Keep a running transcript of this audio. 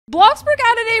Bloxburg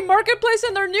added a marketplace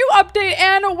in their new update,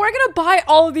 and we're gonna buy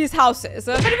all of these houses.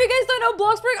 But if you guys don't know,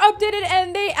 Bloxburg updated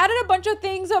and they added a bunch of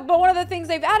things, but one of the things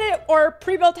they've added are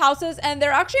pre-built houses, and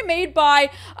they're actually made by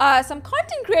some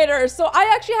content creators. So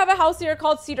I actually have a house here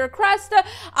called Cedar Crest.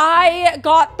 I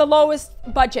got the lowest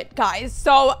budget, guys.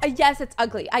 So yes, it's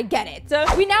ugly. I get it.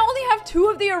 We now only have 2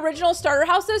 of the original starter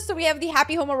houses. So we have the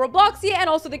Happy Home of Robloxia and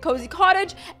also the Cozy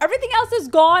Cottage. Everything else is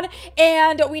gone,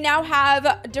 and we now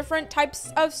have different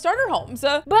types of starter homes.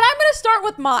 But I'm gonna start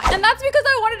with mine, and that's because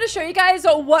I wanted to show you guys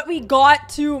what we got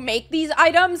to make these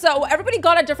items. So everybody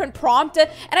got a different prompt, and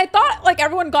I thought like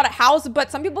everyone got a house, but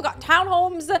some people got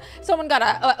townhomes. Someone got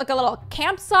a little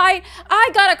campsite. I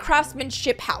got a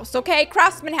craftsmanship house. Okay,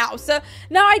 craftsman house.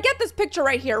 Now I get this picture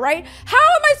right here, right? How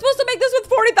am I supposed to make this with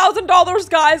 $40,000,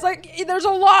 guys? Like, there's a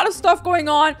lot of stuff going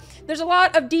on. There's a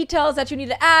lot of details that you need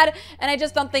to add, and I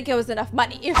just don't think it was enough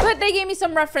money. But they gave me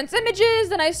some reference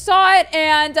images, and I saw it,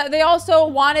 and they also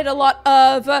wanted a lot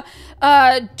of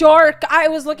dark. I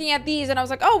was looking at these, and I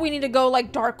was like, oh, we need to go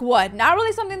like dark wood. Not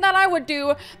really something that I would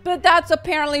do, but that's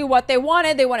apparently what they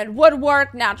wanted. They wanted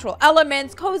woodwork, natural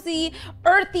elements, cozy,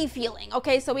 earthy feeling.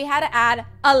 Okay, so we had to add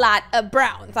a lot of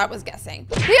browns, I was guessing.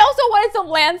 They also wanted some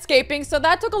landscaping, so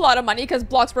that took a lot of money because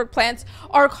Bloxburg plants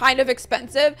are kind of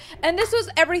expensive, and this was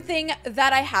everything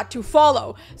that I had to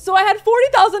follow. So I had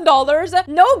 $40,000,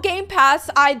 no game pass.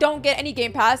 I don't get any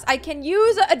game pass. I can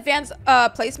use advanced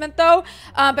placement though,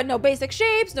 but no basic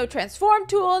shapes, no transform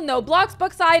tool, no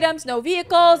Bloxburg items, no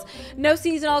vehicles, no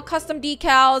seasonal custom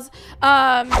decals,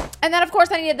 and then of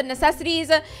course I needed the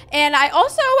necessities, and I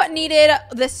also needed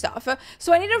this stuff.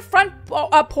 So I needed a front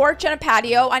porch and a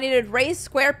patio. I needed raised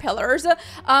square pillars.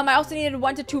 I also needed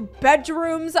 1 to 2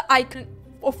 bedrooms. I couldn't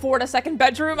afford a second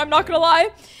bedroom, I'm not gonna lie.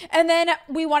 And then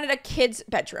we wanted a kid's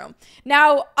bedroom.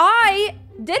 Now I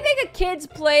did make a kid's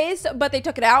place, but they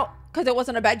took it out because it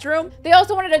wasn't a bedroom. They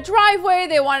also wanted a driveway,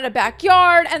 they wanted a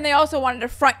backyard, and they also wanted a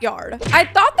front yard. I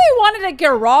thought they wanted a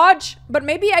garage, but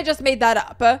maybe I just made that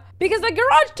up. Because the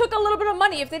garage took a little bit of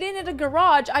money. If they didn't need a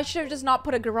garage, I should have just not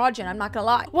put a garage in, I'm not gonna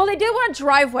lie. Well, they did want a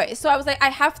driveway, so I was like, I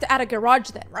have to add a garage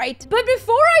then, right? But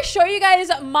before I show you guys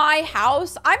my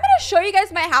house, I'm gonna show you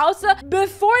guys my house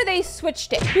before they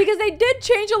switched it. Because they did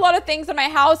change a lot of things in my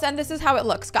house, and this is how it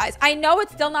looks, guys. I know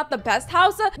it's still not the best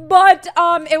house, but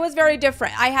it was very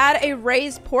different. I had a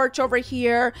raised porch over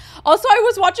here. Also, I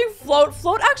was watching Float.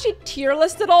 Float actually tier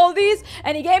listed all of these,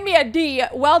 and he gave me a D.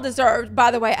 Well deserved,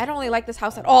 by the way. I don't really like this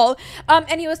house at all.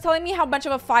 And he was telling me how much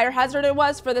of a fire hazard it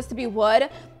was for this to be wood.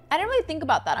 I didn't really think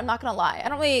about that, I'm not gonna lie. I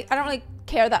don't really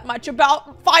care that much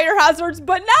about fire hazards,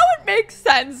 but now it makes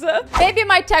sense. Maybe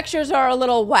my textures are a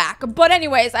little whack, but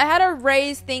anyways, I had a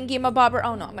raised thingy-mabobber.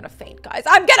 Oh no, I'm gonna faint, guys.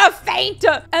 I'm gonna faint!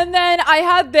 And then I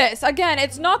had this. Again,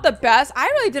 it's not the best. I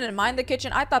really didn't mind the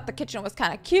kitchen. I thought the kitchen was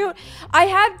kind of cute. I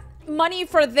had money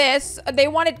for this. They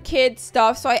wanted kids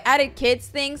stuff, so I added kids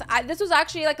things. This was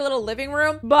actually like a little living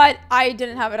room, but I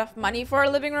didn't have enough money for a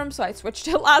living room, so I switched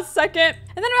it last second.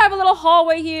 And then I have a little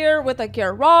hallway here with a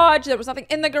garage. There was nothing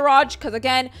in the garage because,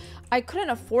 again, I couldn't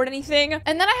afford anything.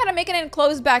 And then I had to make an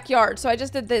enclosed backyard, so I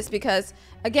just did this because,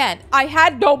 again, I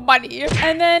had no money.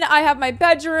 And then I have my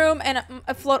bedroom, and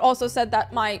a Float also said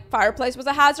that my fireplace was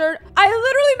a hazard. I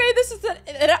literally made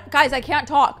this guys, I can't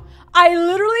talk. I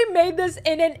literally made this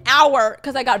in an hour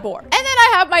because I got bored. And then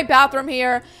I have my bathroom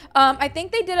here. I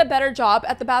think they did a better job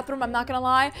at the bathroom, I'm not gonna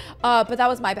lie, but that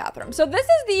was my bathroom. So this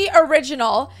is the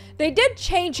original. They did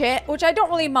change it, which I don't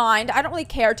really mind. I don't really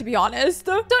care, to be honest.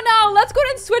 So now let's go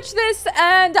ahead and switch this,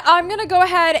 and I'm gonna go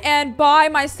ahead and buy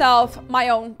myself my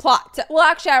own plot. Well,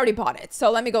 actually, I already bought it,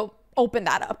 so let me go open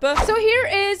that up. So here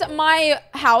is my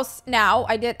house now.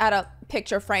 I did add a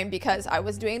picture frame because I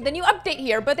was doing the new update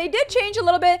here, but they did change a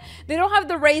little bit. They don't have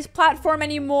the raised platform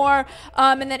anymore,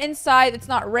 and then inside it's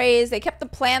not raised. They kept the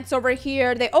plants over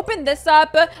here. They opened this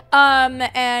up,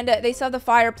 and they saw the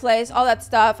fireplace, all that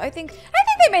stuff. I think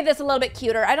they made this a little bit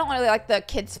cuter. I don't really like the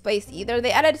kids place either.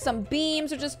 They added some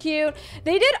beams, which is cute.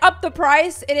 They did up the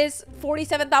price. It is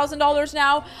 $47,000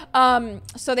 now,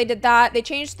 so they did that. They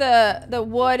changed the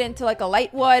wood into like a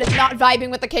light wood. Not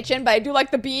vibing with the kitchen, but I do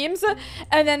like the beams.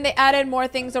 And then they added more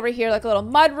things over here, like a little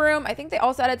mud room. I think they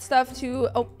also added stuff to,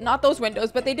 oh, not those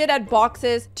windows, but they did add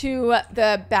boxes to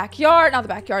the backyard, not the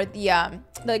backyard,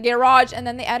 the garage. And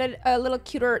then they added a little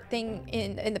cuter thing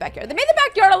in the backyard. They made the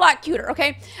backyard a lot cuter,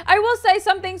 okay? I will say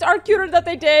some things are cuter that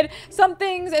they did. Some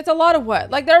things, it's a lot of wood.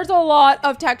 Like, there's a lot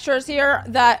of textures here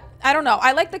that, I don't know.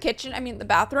 I like the kitchen, I mean the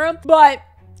bathroom, but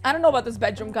I don't know about this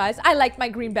bedroom, guys. I like my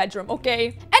green bedroom, okay?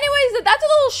 Anyways, that's a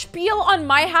little spiel on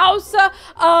my house,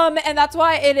 and that's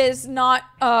why it is not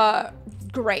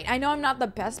great. I know I'm not the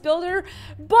best builder,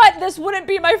 but this wouldn't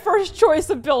be my first choice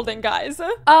of building, guys. So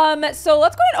let's go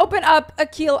ahead and open up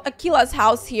Akila's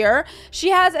house here. She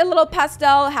has a little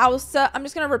pastel house. I'm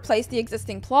just gonna replace the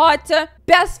existing plot.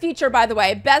 Best feature, by the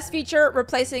way. Best feature,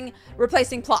 replacing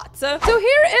plots. So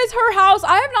here is her house.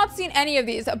 I have not seen any of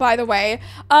these, by the way.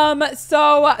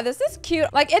 So this is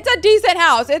cute. Like, it's a decent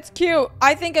house. It's cute.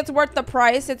 I think it's worth the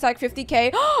price. It's like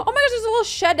 50K. Oh my gosh, there's a little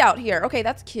shed out here. Okay,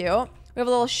 that's cute. We have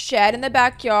a little shed in the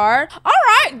backyard. All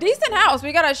right, decent house.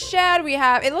 We got a shed.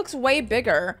 It looks way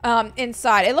bigger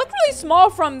inside. It looked really small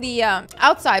from the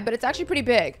outside, but it's actually pretty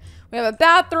big. We have a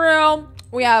bathroom.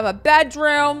 We have a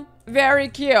bedroom. Very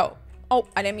cute. Oh,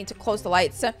 I didn't mean to close the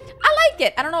lights. I like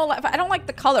it. I don't know. I don't like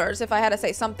the colors if I had to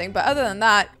say something, but other than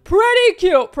that, pretty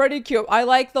cute. Pretty cute. I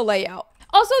like the layout.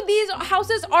 Also, these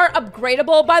houses are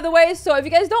upgradable, by the way. So if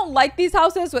you guys don't like these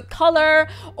houses with color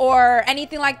or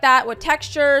anything like that with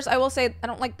textures, I will say I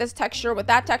don't like this texture with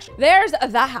that texture. There's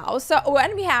the house. So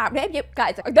when we have,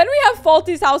 guys, then we have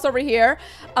Faulty's house over here.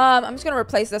 I'm just gonna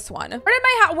replace this one.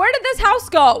 Where did this house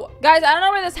go? Guys, I don't know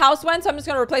where this house went, so I'm just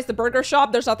gonna replace the burger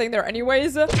shop. There's nothing there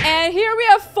anyways. And here we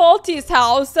have Faulty's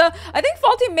house. I think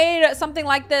Faulty made something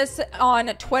like this on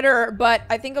Twitter, but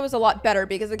I think it was a lot better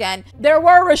because, again, there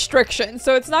were restrictions.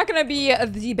 So it's not gonna be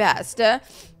the best.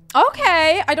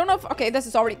 Okay, I don't know if, okay, this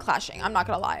is already clashing. I'm not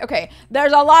gonna lie. Okay,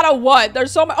 there's a lot of wood.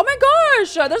 There's so much. Oh my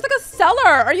gosh, there's like a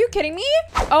cellar. Are you kidding me?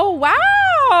 Oh,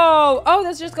 wow. Oh,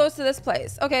 this just goes to this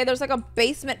place. Okay, there's like a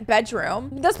basement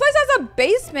bedroom. This place has a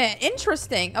basement.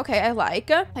 Interesting. Okay, I like.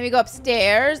 Let me go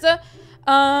upstairs. We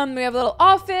have a little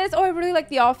office. Oh, I really like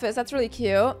the office. That's really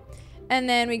cute. And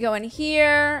then we go in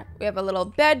here. We have a little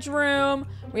bedroom.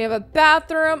 We have a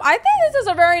bathroom. I think this is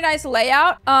a very nice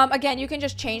layout. Again, you can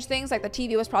just change things. Like, the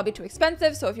TV was probably too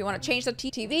expensive. So if you want to change the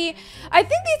TV, I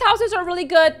think these houses are really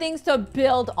good things to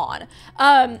build on.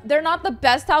 They're not the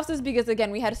best houses because,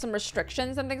 again, we had some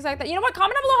restrictions and things like that. You know what?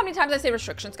 Comment down below how many times I say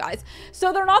restrictions, guys.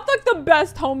 So they're not like the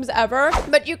best homes ever,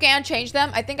 but you can change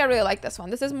them. I think I really like this one.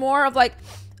 This is more of like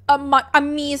a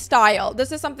me style.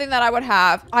 This is something that I would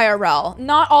have IRL.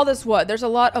 Not all this wood. There's a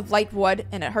lot of light wood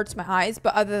and it hurts my eyes.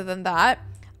 But other than that,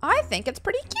 I think it's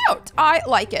pretty cute. I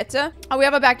like it. Oh, we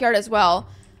have a backyard as well.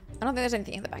 I don't think there's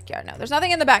anything in the backyard. No, there's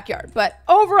nothing in the backyard. But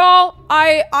overall,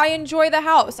 I enjoy the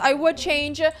house. I would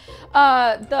change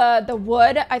the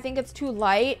wood. I think it's too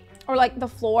light. Or like the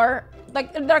floor.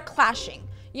 Like, they're clashing.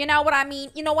 You know what I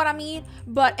mean? You know what I mean?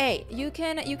 But hey, you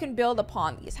can build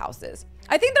upon these houses.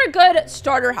 I think they're good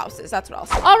starter houses. That's what I'll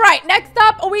say. All right, next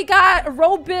up, we got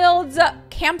Roblox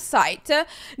campsite.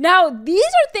 Now, these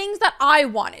are things that I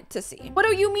wanted to see. What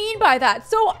do you mean by that?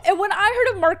 So when I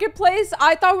heard of marketplace,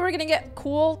 I thought we were gonna get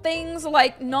cool things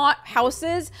like not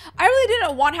houses. I really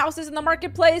didn't want houses in the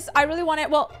marketplace. I really wanted,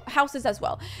 well, houses as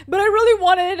well. But I really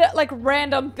wanted like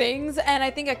random things. And I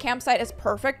think a campsite is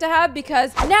perfect to have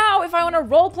because now if I want to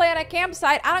role play at a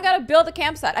campsite, I don't gotta build a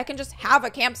campsite. I can just have a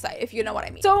campsite, if you know what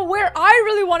I mean. So where I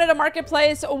really wanted a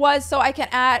marketplace was so I can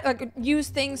add, like, use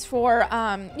things for,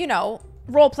 you know,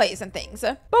 role plays and things.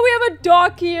 But we have a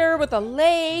dock here with a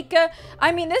lake.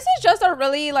 I mean, this is just a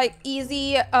really like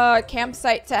easy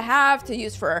campsite to have to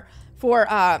use for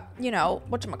you know,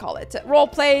 whatchamacallit, role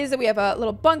plays. We have a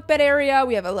little bunk bed area.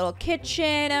 We have a little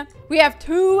kitchen. We have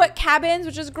 2 cabins,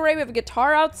 which is great. We have a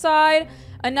guitar outside.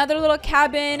 Another little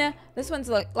cabin. This one's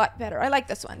a lot better. I like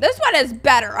this one. This one is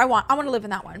better. I want to live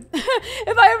in that one.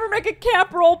 If I ever make a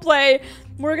camp role play,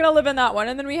 we're gonna live in that one.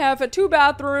 And then we have 2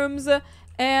 bathrooms,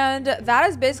 and that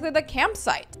is basically the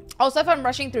campsite. Also, if I'm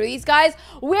rushing through these, guys,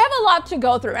 we have a lot to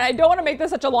go through, and I don't want to make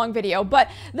this such a long video, but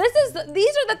these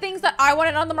are the things that I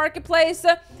wanted on the marketplace.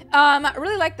 I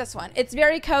really like this one. It's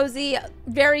very cozy,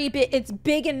 it's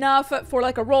big enough for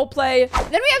like a role play.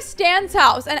 Then we have Stan's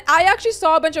house, and I actually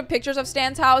saw a bunch of pictures of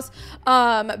Stan's house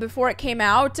before it came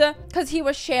out because he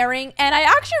was sharing, and I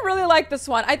actually really like this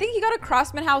one. I think he got a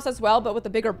Craftsman house as well, but with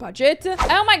a bigger budget.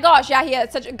 Oh my gosh, yeah, he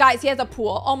has guys, he has a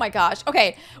pool. Oh my gosh.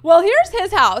 Okay, well, here's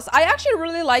his house. I actually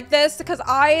really like this because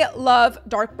I love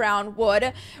dark brown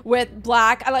wood with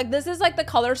black. This is like the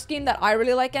color scheme that I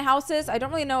really like in houses. I don't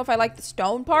really know if I like the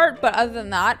stone part, but other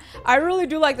than that, I really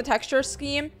do like the texture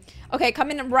scheme. Okay,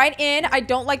 coming right in. I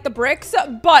don't like the bricks,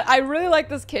 but I really like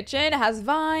this kitchen. It has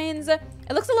vines. It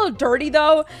looks a little dirty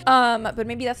though, but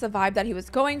maybe that's the vibe that he was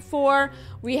going for.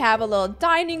 We have a little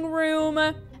dining room.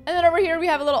 And then over here, we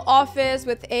have a little office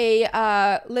with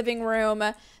a living room.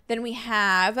 Then we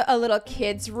have a little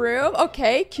kid's room.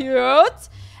 Okay, cute.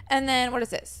 And then what is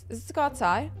this? Does this go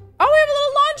outside? Oh, we have a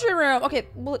little laundry room.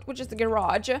 Okay, which is the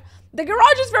garage. The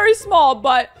garage is very small,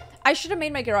 but I should have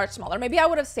made my garage smaller. Maybe I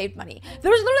would have saved money.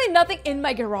 There was literally nothing in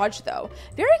my garage though.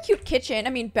 Very cute kitchen. I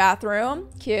mean, bathroom,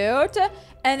 cute.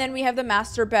 And then we have the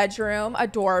master bedroom,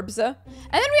 adorbs. And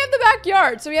then we have the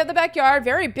backyard. So we have the backyard,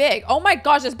 very big. Oh my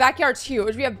gosh, this backyard's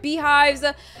huge. We have beehives,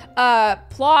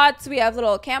 plots. We have a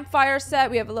little campfire set.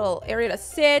 We have a little area to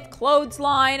sit,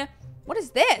 clothesline. What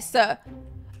is this?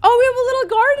 Oh, we have a little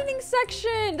gardening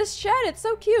section. This shed, it's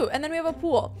so cute. And then we have a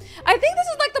pool. I think this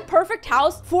is like the perfect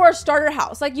house for a starter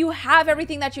house. Like you have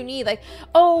everything that you need. Like,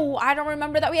 oh, I don't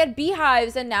remember that we had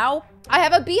beehives and now I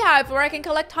have a beehive where I can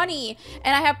collect honey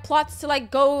and I have plots to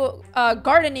like go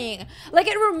gardening. Like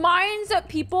it reminds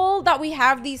people that we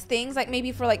have these things like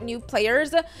maybe for like new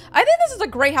players. I think this is a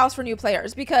great house for new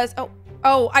players because,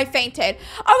 oh, I fainted.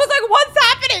 I was like, what's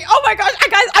happening? Oh my gosh,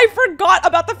 guys, I forgot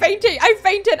about the fainting. I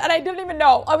fainted and I didn't even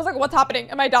know. I was like, what's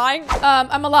happening? Am I dying?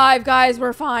 I'm alive, guys.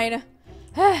 We're fine.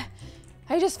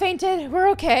 I just fainted. We're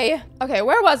okay. Okay,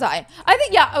 where was I? I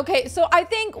think, yeah, okay. So I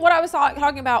think what I was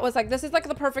talking about was like, this is like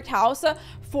the perfect house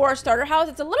for a starter house.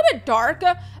 It's a little bit dark.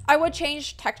 I would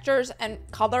change textures and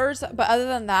colors, but other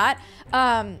than that,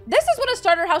 this is what a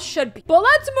starter house should be. But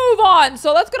let's move on.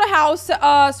 So let's go to house,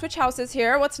 switch houses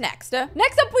here. What's next?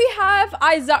 Next up, we have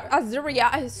Azuria.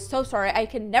 I'm so sorry. I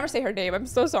can never say her name. I'm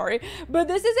so sorry. But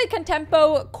this is a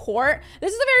contempo court.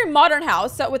 This is a very modern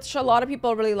house, which a lot of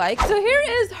people really like. So here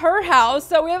is her house.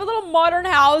 So we have a little modern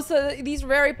house. These are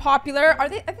very popular. Are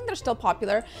they? I think they're still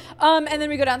popular. And then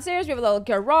we go downstairs. We have a little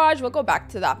garage. We'll go back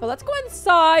to that. But let's go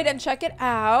inside and check it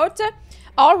out.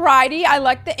 Alrighty, I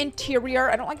like the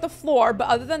interior. I don't like the floor, but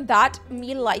other than that,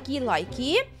 me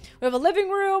likey. We have a living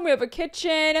room. We have a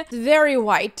kitchen. It's very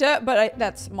white, but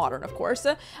that's modern, of course.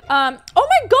 Oh my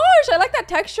gosh, I like that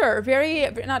texture.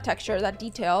 Not texture, that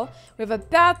detail. We have a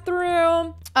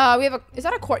bathroom. Is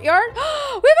that a courtyard?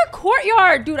 We have a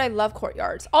courtyard. Dude, I love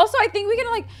courtyards. Also, I think we can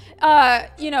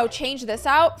like, change this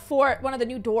out for one of the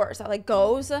new doors that like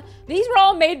goes. These were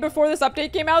all made before this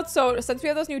update came out. So since we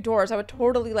have those new doors, I would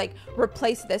totally like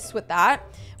replace this with that.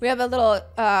 We have a little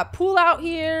pool out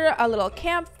here, a little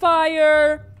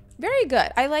campfire. Very good.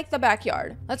 I like the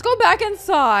backyard. Let's go back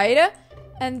inside.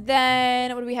 And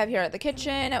then what do we have here? The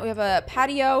kitchen. We have a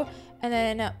patio. And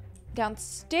then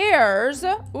downstairs.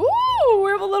 Ooh, we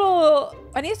have a little.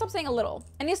 I need to stop saying a little.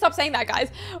 I need to stop saying that,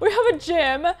 guys. We have a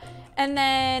gym. And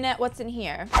then what's in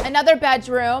here? Another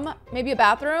bedroom. Maybe a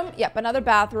bathroom. Yep, another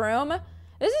bathroom.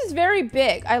 This is very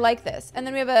big. I like this. And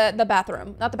then we have the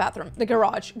bathroom. Not the bathroom. The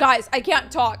garage. Guys, I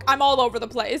can't talk. I'm all over the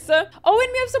place. Oh,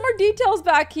 and we have some more details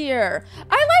back here.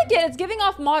 I like it. It's giving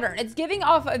off modern. It's giving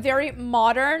off a very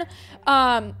modern,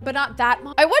 but not that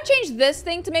modern. I would change this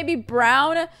thing to maybe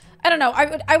brown. I don't know.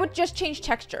 I would just change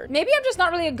texture. Maybe I'm just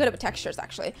not really good at textures,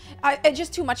 actually. It's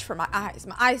just too much for my eyes.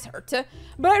 My eyes hurt.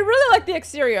 But I really like the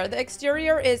exterior. The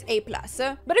exterior is A+.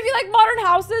 But if you like modern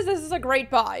houses, this is a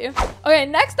great buy. Okay,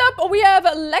 next up, we have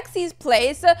Lexi's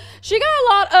place. She got a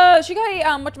lot of,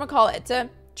 whatchamacallit,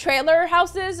 trailer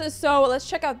houses. So let's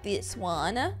check out this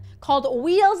one called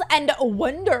Wheels and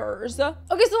Wonders. Okay,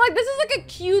 so like this is like a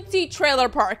cutesy trailer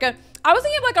park. I was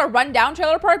thinking of like a rundown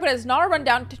trailer park, but it's not a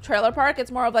rundown trailer park. It's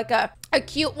more of like a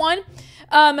cute one.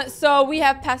 So we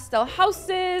have pastel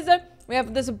houses. We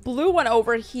have this blue one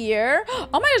over here. Oh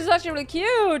my gosh, it's actually really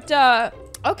cute.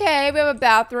 Okay, we have a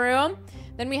bathroom.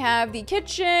 Then we have the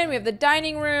kitchen. We have the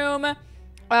dining room.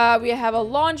 We have a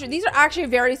laundry. These are actually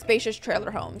very spacious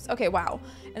trailer homes. Okay, wow.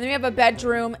 And then we have a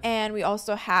bedroom, and we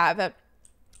also have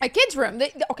a kid's room.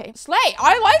 Okay, slay.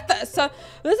 I like this.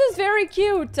 This is very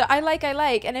cute. I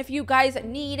like. And if you guys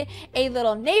need a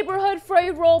little neighborhood for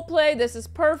a role play, this is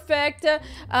perfect.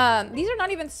 These are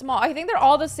not even small. I think they're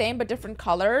all the same, but different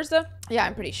colors. Yeah,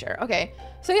 I'm pretty sure. Okay.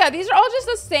 So yeah, these are all just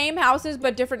the same houses,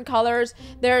 but different colors.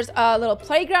 There's a little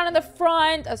playground in the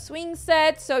front, a swing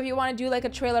set. So if you want to do like a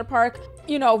trailer park,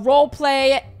 role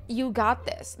play, you got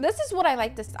this. This is what I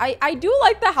like this. I do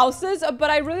like the houses, but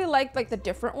I really like the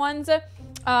different ones.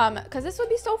 Because this would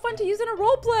be so fun to use in a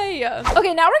role play.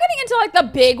 Okay, now we're getting into like the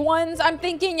big ones. I'm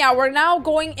thinking, yeah, we're now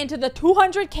going into the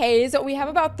 200Ks. We have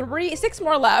about 6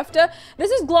 more left.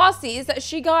 This is Glossy's.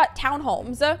 She got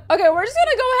townhomes. Okay, we're just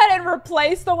gonna go ahead and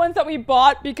replace the ones that we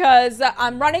bought because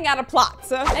I'm running out of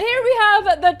plots. And here we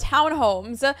have the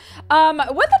townhomes.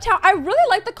 I really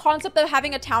like the concept of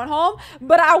having a townhome,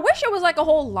 but I wish it was like a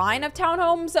whole line of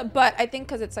townhomes, but I think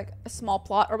because it's like a small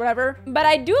plot or whatever. But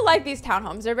I do like these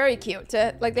townhomes. They're very cute.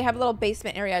 Like they have a little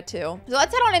basement area too. So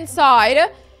let's head on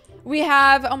inside. We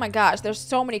have, oh my gosh, there's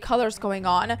so many colors going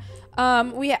on.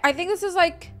 I think this is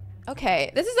like,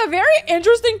 okay, this is a very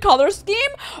interesting color scheme.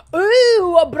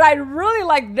 Ooh, but I really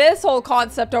like this whole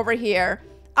concept over here.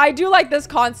 I do like this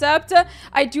concept.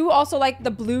 I do also like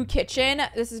the blue kitchen.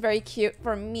 This is very cute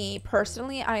for me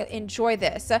personally. I enjoy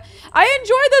this. I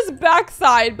enjoy this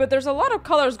backside, but there's a lot of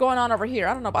colors going on over here.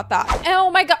 I don't know about that. Oh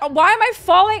my god, why am I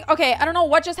falling? Okay, I don't know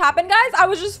what just happened, guys. I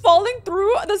was just falling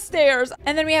through the stairs.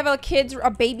 And then we have a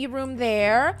baby room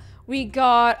there. We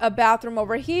got a bathroom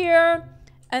over here.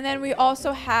 And then we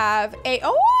also have we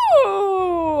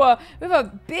have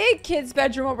a big kid's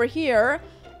bedroom over here.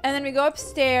 And then we go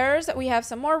upstairs. We have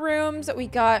some more rooms. We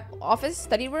got office,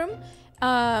 study room,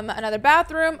 another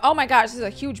bathroom. Oh my gosh, this is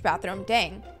a huge bathroom.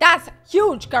 Dang. That's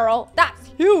huge, girl. That's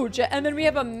huge. And then we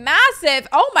have a massive,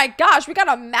 oh my gosh, we got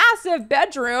a massive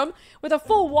bedroom with a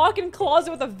full walk-in closet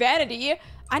with a vanity.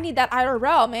 I need that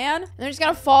IRL, man. And I'm just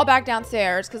gonna fall back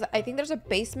downstairs because I think there's a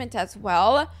basement as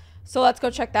well. So let's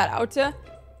go check that out.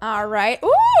 All right.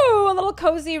 Ooh, a little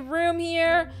cozy room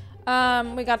here.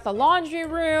 We got the laundry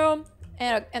room.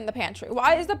 And the pantry.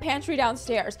 Why is the pantry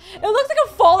downstairs? It looks like a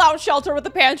fallout shelter with the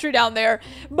pantry down there.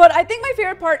 But I think my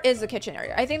favorite part is the kitchen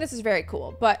area. I think this is very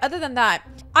cool. But other than that,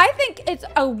 I think it's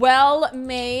a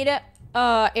well-made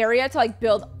area to like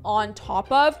build on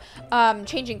top of.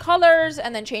 Changing colors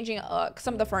and then changing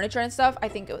some of the furniture and stuff. I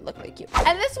think it would look really cute.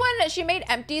 And this one she made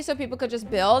empty so people could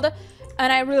just build.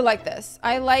 And I really like this.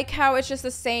 I like how it's just the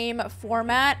same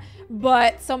format,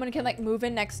 but someone can like move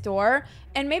in next door.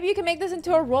 And maybe you can make this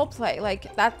into a role play.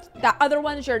 Like that other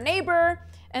one's your neighbor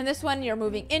and this one you're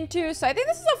moving into. So I think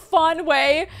this is a fun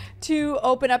way to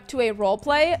open up to a role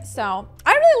play. So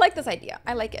I really like this idea.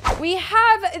 I like it. We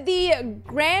have the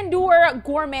Grandeur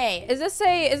Gourmet. Is this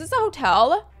a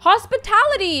hotel?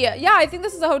 Hospitality. Yeah, I think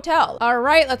this is a hotel. All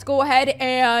right, let's go ahead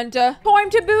and time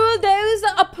to bulldoze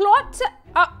a plot.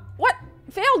 What?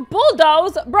 Failed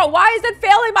bulldoze? Bro, why is it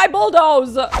failing my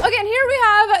bulldoze? Okay, and here we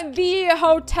have the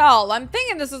hotel. I'm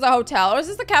thinking this is a hotel, or is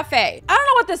this a cafe? I don't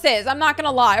know what this is. I'm not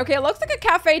gonna lie. Okay, it looks like a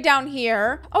cafe down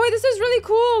here. Oh, wait, this is really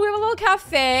cool. We have a little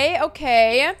cafe.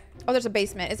 Okay. Oh, there's a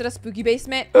basement. Is it a spooky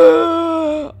basement?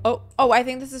 Oh, I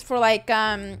think this is for like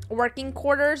working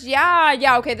quarters.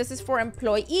 Yeah, okay, this is for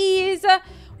employees.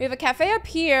 We have a cafe up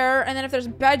here, and then if there's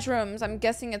bedrooms, I'm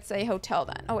guessing it's a hotel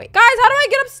then. Oh, wait. Guys, how do I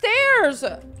get upstairs?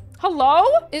 Hello?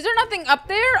 Is there nothing up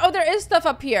there? Oh, there is stuff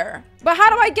up here. But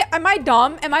how do I get... Am I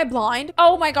dumb? Am I blind?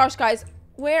 Oh my gosh, guys.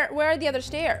 Where are the other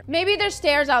stairs? Maybe there's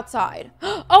stairs outside.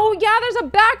 Oh, yeah, there's a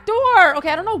back door.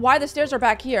 Okay, I don't know why the stairs are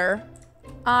back here.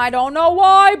 I don't know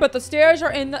why, but the stairs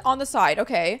are on the side.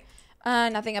 Okay.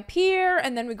 Nothing up here.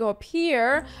 And then we go up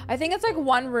here. I think it's like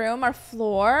one room or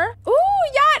floor. Ooh,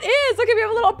 yeah, it is. Look, we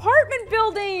have little apartment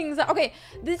buildings. Okay,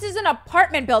 this is an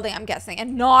apartment building, I'm guessing,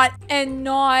 and not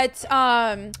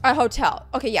a hotel.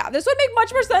 Okay, yeah, this would make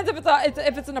much more sense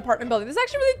if it's an apartment building. This is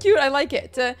actually really cute. I like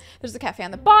it. There's a cafe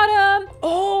on the bottom.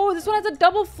 Oh, this one has a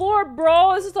double floor,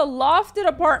 bro. This is a lofted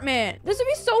apartment. This would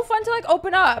be so fun to like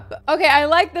open up. Okay, I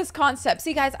like this concept.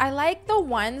 See, guys, I like the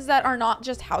ones that are not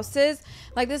just houses.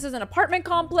 Like this is an apartment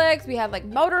complex. We have like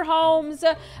motorhomes.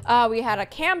 We had a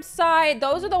campsite.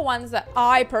 Those are the ones that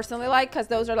I personally like because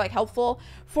those are like helpful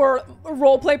for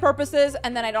role play purposes,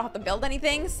 and then I don't have to build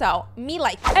anything. So me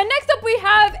like. And next up we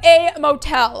have a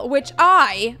motel, which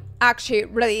I actually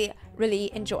really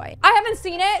enjoy. I haven't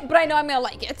seen it, but I know I'm gonna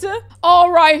like it.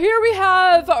 All right, here we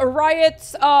have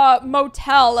Riot's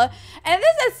motel, and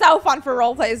this is so fun for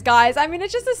role plays, guys. I mean,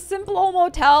 it's just a simple old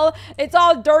motel. It's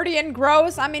all dirty and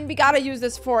gross. I mean, we gotta use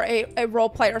this for a role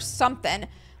play or something.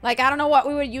 Like, I don't know what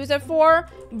we would use it for,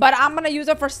 but I'm gonna use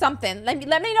it for something. Let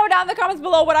me know down in the comments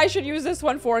below what I should use this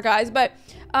one for, guys. But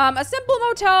a simple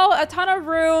motel, a ton of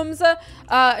rooms,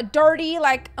 dirty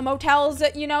like motels,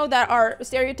 you know, that are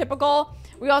stereotypical.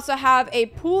 We also have a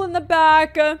pool in the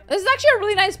back. This is actually a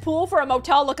really nice pool for a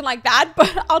motel looking like that,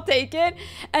 but I'll take it.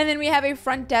 And then we have a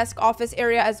front desk office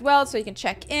area as well, so you can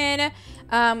check in.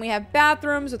 We have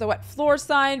bathrooms with a wet floor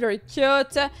sign, very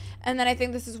cute. And then I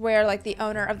think this is where like the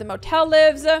owner of the motel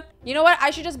lives. You know what?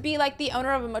 I should just be like the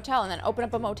owner of a motel and then open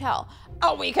up a motel.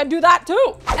 Oh, we can do that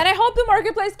too. And I hope the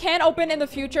marketplace can open in the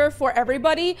future for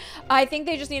everybody. I think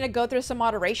they just need to go through some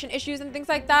moderation issues and things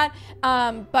like that.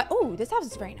 But oh, this house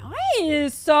is very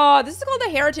nice. This is called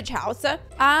the Heritage House.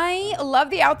 I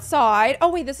love the outside. Oh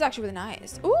wait, this is actually really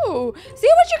nice. Ooh, see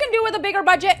what you can do with a bigger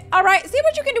budget. All right, see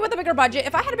what you can do with a bigger budget.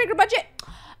 If I had a bigger budget,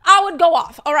 I would go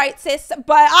off. All right, sis,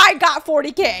 but I got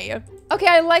 40K. Okay,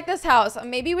 I like this house.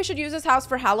 Maybe we should use this house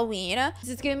for Halloween.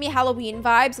 This is giving me Halloween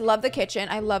vibes. Love the kitchen.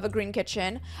 I love a green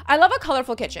kitchen. I love a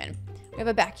colorful kitchen. We have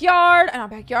a backyard,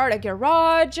 and a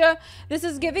garage. This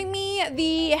is giving me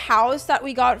the house that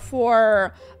we got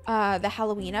for the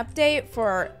Halloween update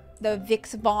for the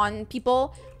Vix Vaughn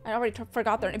people. I already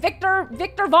forgot their name.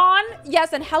 Victor Vaughn.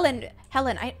 Yes, and Helen.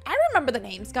 I remember the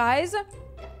names, guys.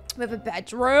 We have a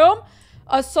bedroom,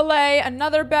 a soleil,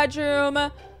 another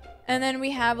bedroom, and then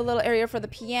we have a little area for the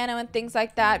piano and things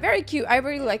like that. Very cute. I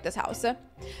really like this house.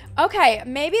 Okay,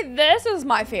 maybe this is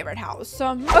my favorite house.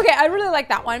 Okay, I really like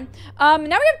that one. Now we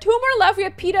have 2 more left. We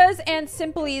have Pitas and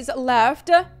Simplies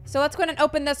left. So let's go ahead and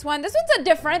open this one. This one's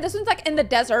different. This one's like in the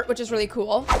desert, which is really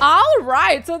cool. All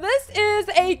right, so this is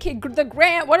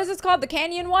what is this called? The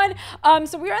canyon one.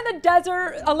 So we're in the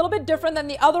desert, a little bit different than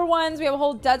the other ones. We have a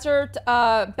whole desert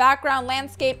background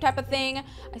landscape type of thing.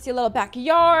 I see a little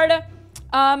backyard.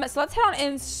 So let's head on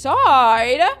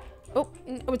inside. Oh,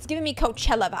 it's giving me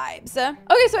Coachella vibes.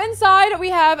 Okay, so inside we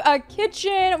have a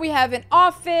kitchen, we have an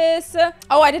office.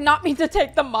 Oh, I did not mean to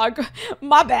take the mug.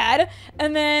 My bad.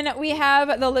 And then we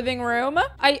have the living room.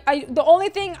 The only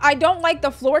thing, I don't like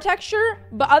the floor texture,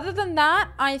 but other than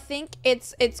that, I think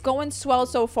it's going swell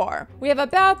so far. We have a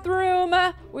bathroom.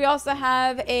 We also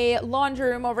have a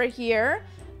laundry room over here.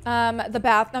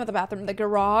 The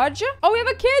garage. Oh, we have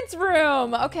a kid's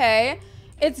room. Okay.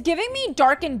 It's giving me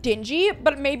dark and dingy,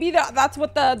 but maybe that's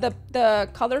what the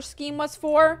color scheme was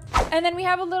for. And then we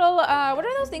have a little, what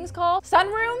are those things called?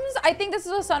 Sunrooms? I think this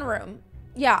is a sunroom.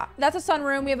 Yeah, that's a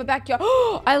sunroom. We have a backyard.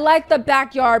 Oh, I like the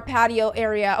backyard patio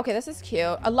area. Okay, this is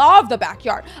cute. I love the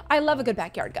backyard. I love a good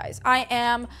backyard, guys. I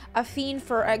am a fiend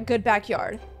for a good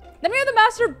backyard. Then we have the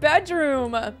master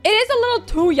bedroom. It is a little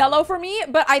too yellow for me,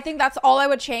 but I think that's all I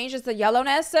would change is the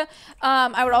yellowness.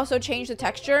 I would also change the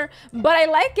texture, but I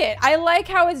like it. I like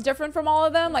how it's different from all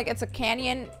of them. Like it's a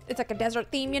canyon, it's like a desert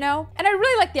theme, you know? And I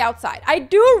really like the outside. I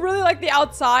do really like the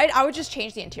outside. I would just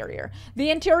change the interior.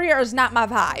 The interior is not my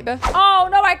vibe. Oh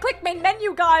no, I clicked main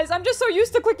menu, guys. I'm just so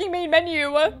used to clicking main menu.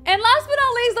 And last but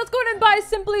not least, let's go ahead and buy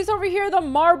Simplies over here, the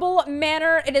Marble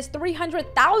Manor. It is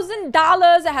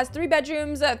 $300,000. It has 3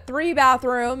 bedrooms, 3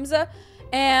 bathrooms,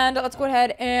 and let's go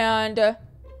ahead and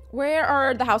where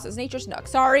are the houses? Nature's Nook.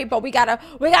 Sorry, but we gotta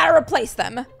replace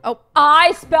them. Oh,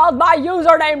 I spelled my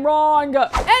username wrong.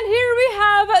 And here we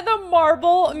have the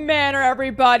Marble Manor,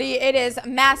 everybody. It is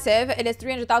massive. It is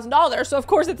 $300,000, so of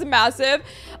course it's massive.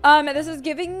 This is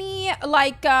giving me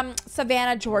like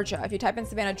Savannah, Georgia. If you type in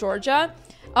Savannah, Georgia.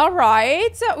 All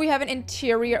right, we have an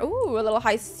interior. Ooh, a little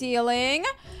high ceiling.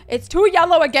 It's too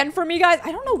yellow again for me, guys.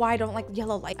 I don't know why I don't like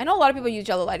yellow light. I know a lot of people use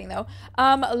yellow lighting though.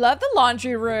 Love the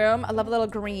laundry room. I love a little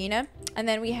green. And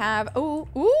then we have,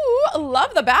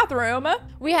 love the bathroom.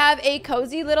 We have a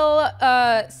cozy little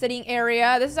sitting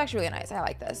area. This is actually really nice. I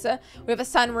like this. We have a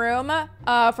sunroom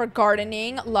for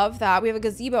gardening. Love that. We have a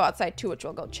gazebo outside too, which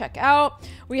we'll go check out.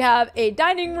 We have a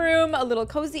dining room, a little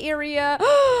cozy area,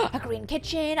 a green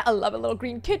kitchen. I love a little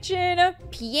green kitchen,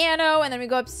 piano, and then we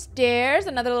go upstairs.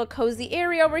 Another little cozy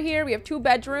area over here. We have 2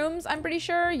 bedrooms, I'm pretty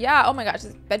sure. Yeah, oh my gosh,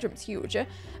 this bedroom is huge. A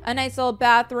nice little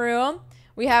bathroom.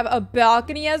 We have a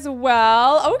balcony as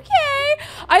well. Okay,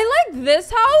 I like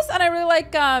this house, and I really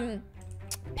like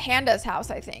Panda's house,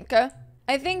 I think.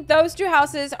 I think those 2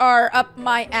 houses are up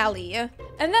my alley. And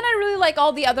then I really like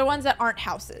all the other ones that aren't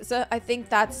houses. I think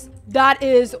that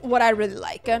is what I really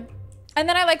like. And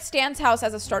then I like Stan's house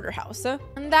as a starter house.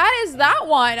 And that is that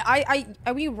one.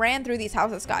 We ran through these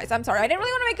houses, guys. I'm sorry. I didn't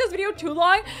really want to make this video too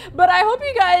long, but I hope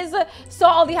you guys saw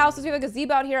all the houses. We have a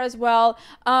gazebo out here as well.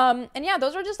 And yeah,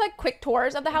 those are just like quick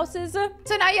tours of the houses.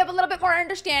 So now you have a little bit more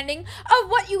understanding of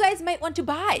what you guys might want to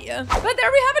buy. But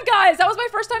there we have it, guys. That was my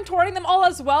first time touring them all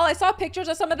as well. I saw pictures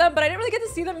of some of them, but I didn't really get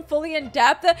to see them fully in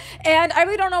depth. And I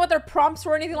really don't know what their prompts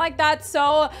were or anything like that.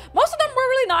 So most of them were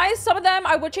really nice. Some of them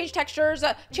I would change textures,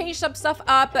 change some stuff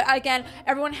up, but again,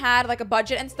 everyone had like a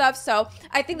budget and stuff, so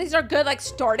I think these are good like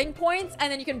starting points,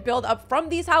 and then you can build up from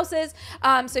these houses.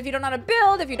 So if you don't know how to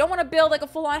build, if you don't want to build like a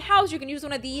full-on house, you can use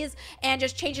one of these and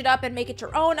just change it up and make it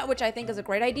your own, which I think is a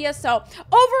great idea. So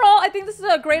overall, I think this is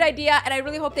a great idea, and I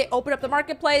really hope they open up the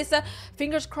marketplace.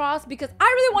 Fingers crossed, because I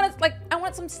really want to, I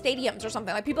want some stadiums or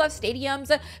something. Like people have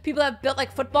stadiums, people have built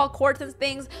like football courts and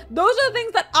things. Those are the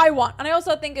things that I want, and I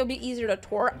also think it would be easier to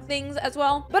tour things as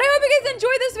well. But I hope you guys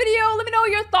enjoyed this video. Let me know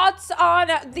your thoughts on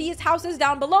these houses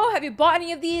down below. Have you bought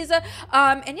any of these? And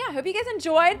yeah, I hope you guys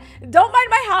enjoyed. Don't mind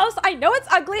my house. I know it's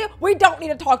ugly. We don't need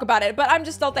to talk about it, but I'm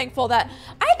just still thankful that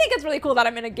I think it's really cool that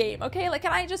I'm in a game, okay? Like,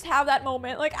 can I just have that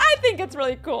moment? Like, I think it's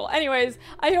really cool. Anyways,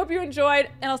 I hope you enjoyed,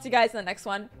 and I'll see you guys in the next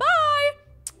one. Bye!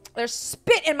 There's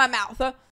spit in my mouth.